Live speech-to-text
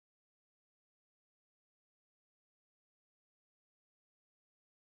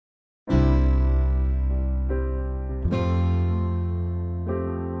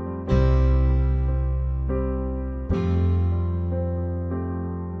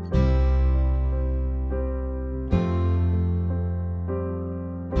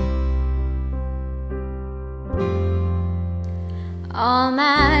All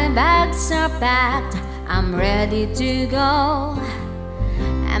my bags are packed, I'm ready to go.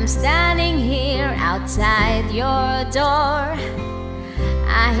 I'm standing here outside your door.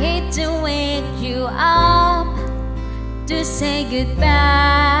 I hate to wake you up to say goodbye,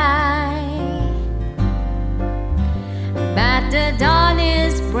 but the dawn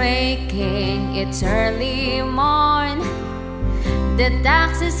is breaking, it's early morn. The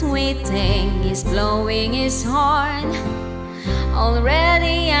taxi's waiting, he's blowing his horn.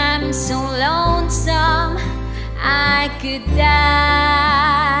 Already I'm so lonesome, I could die.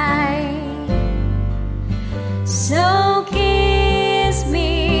 So kiss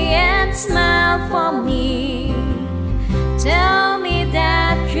me and smile for me. Tell me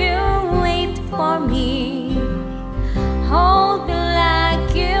that you'll wait for me. Hold me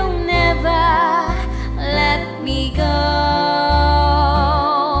like you'll never let me go.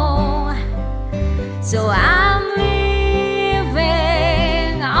 So I'm living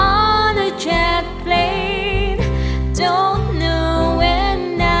on a jet plane. Don't know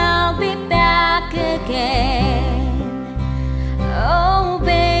when I'll be back again. Oh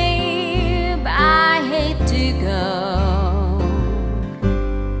babe, I hate to go.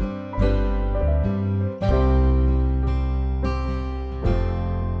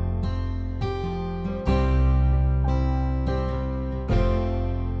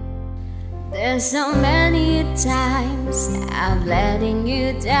 There's so many times I've letting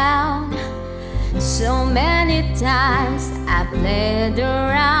you down. So many times I've played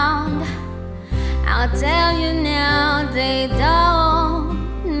around. I'll tell you now, they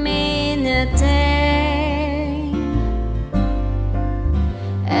don't mean a thing.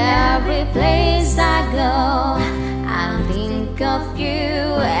 Every place I go, I think of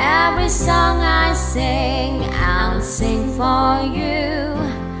you. Every song I sing, I'll sing for you.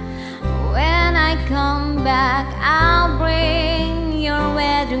 When I come back, I'll bring your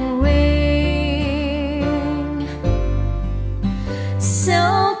wedding ring.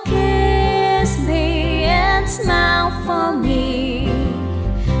 So kiss me and smile for me.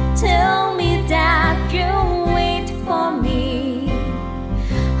 Tell me that you'll wait for me.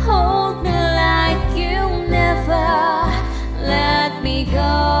 Hold me like you'll never let me go.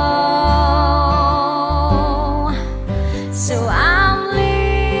 So I'm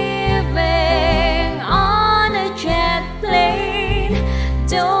living on a jet plane.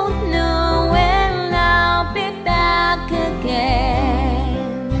 Don't know when I'll be back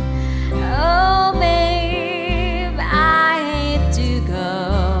again. Oh babe, I hate to go.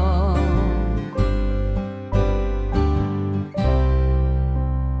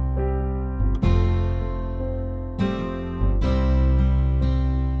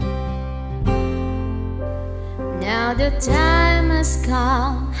 Now the time has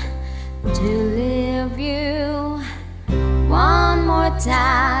come to leave you. One more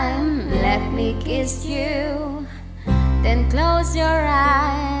time, let me kiss you. Then close your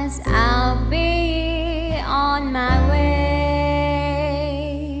eyes, I'll be on my way.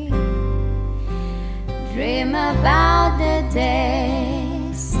 Dream about the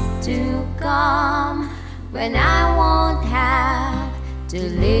days to come when I won't have to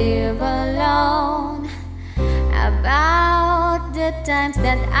live alone. About the times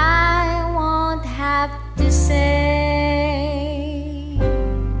that I won't have to say.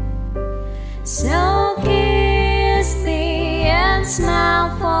 So kiss me and smile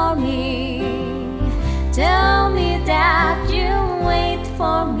for me. Tell me that you'll wait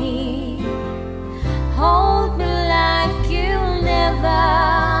for me. Hold me like you'll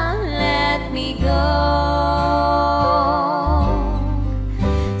never let me go.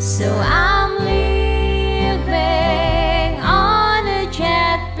 So